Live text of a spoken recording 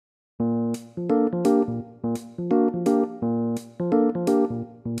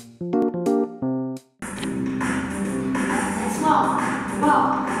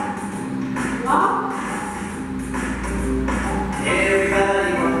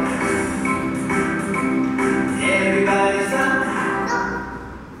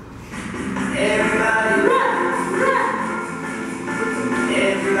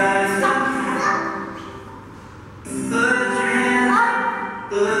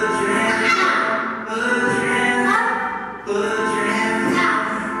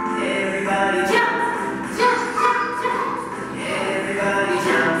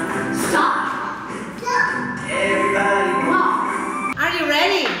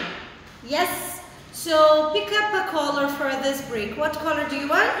What color do you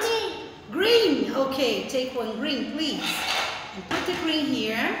want? Green. Green. Okay, take one green, please. And put the green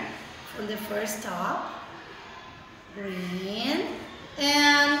here from the first top. Green.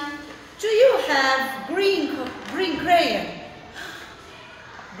 And do you have green crayon?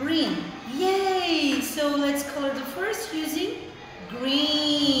 Green. Yay! So let's color the first using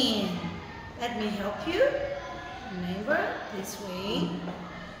green. Let me help you. Remember, this way.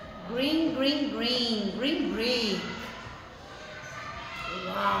 Green, green, green, green brick.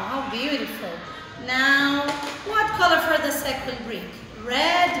 Wow, how beautiful. Now, what color for the second brick?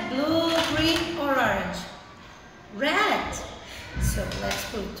 Red, blue, green, or orange? Red. So let's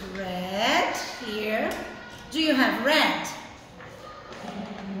put red here. Do you have red?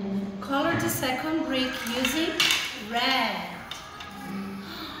 Color the second brick using red.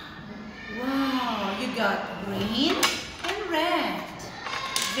 Wow, you got green and red.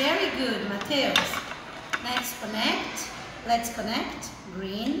 Very good, Mateus. Next, connect. Let's connect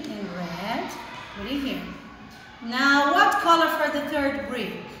green and red. Put it here. Now, what color for the third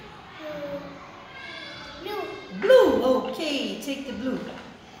brick? Blue. Blue. Okay, take the blue.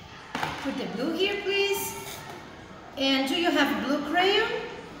 Put the blue here, please. And do you have blue crayon?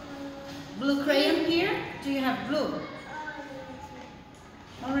 Blue crayon here? Do you have blue?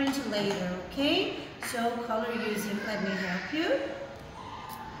 Orange later, okay? So color using, let me help you.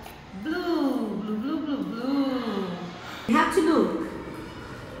 Blue, blue, blue, blue, blue. You have to look.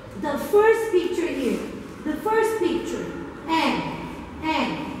 The first picture here. The first picture. Egg,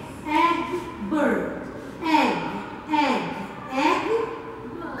 egg, egg, bird. Egg, egg, egg,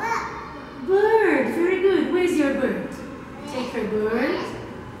 bird. Very good. Where's your bird? Take her bird.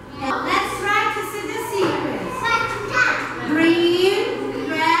 And let's try to see the sequence. Green,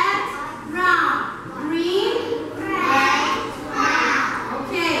 red, brown. Green, red, brown.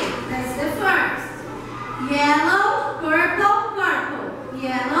 Okay, that's the first. Yellow, purple, purple.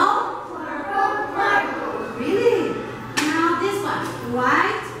 Yellow, purple, purple. Really? Now this one.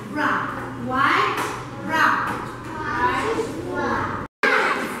 White, brown. White, brown. White, brown.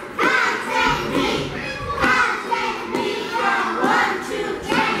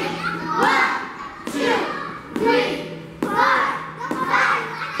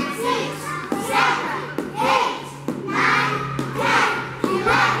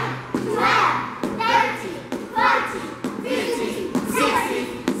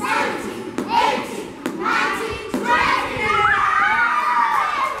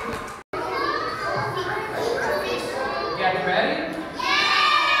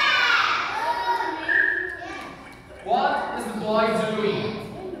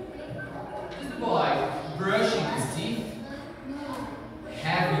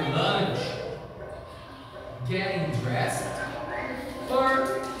 Getting dressed,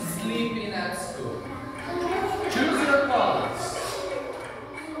 or sleeping at school? Choose your colors.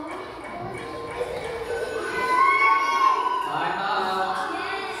 Time out.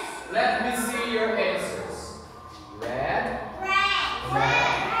 Let me see your answers. Red? Red.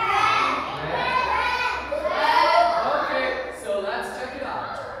 Okay, so let's check it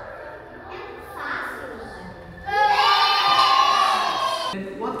out. And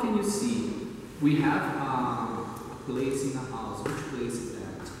what can you see? We have a place in the house. Which place is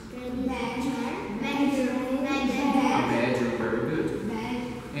that? Bedroom. A bedroom, very good.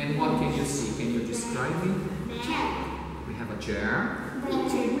 And what can you see? Can you describe it? Chair. We have a chair.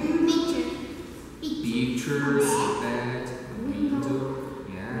 Pictures. A bed, a window.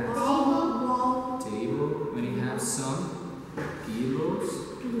 Yes. Table. When you have some pillows.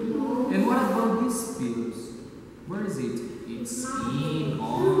 And what about these pillows? Where is it? It's in,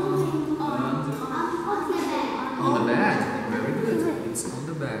 on, under. On the bed? Very good. It's on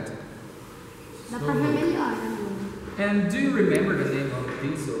the bed. So, and do you remember the name of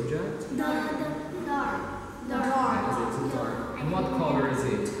this object? The door. It's a door. And what color is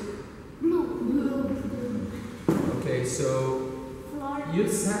it? Blue. Okay, so You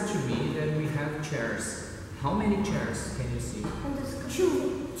said to me that we have chairs. How many chairs can you see?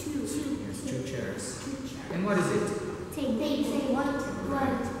 Two. Yes, 2 chairs. And what is it?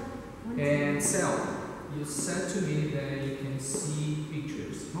 One. And Sal, you said to me that you can see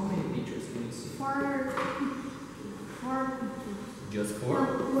pictures. How many pictures can you see? 4 Just 4?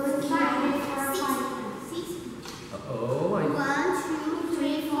 1, 2, 3, 4, 5, 6. Oh, 1, 2,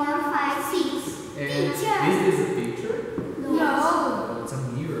 3, 4, 5, 6. and this is a picture? No. Oh, it's a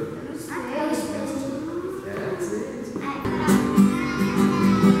mirror. That's it.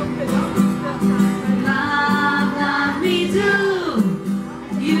 Love me do.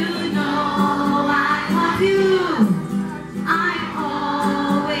 You know I love you.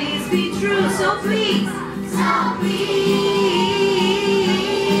 I'll always be true. So please.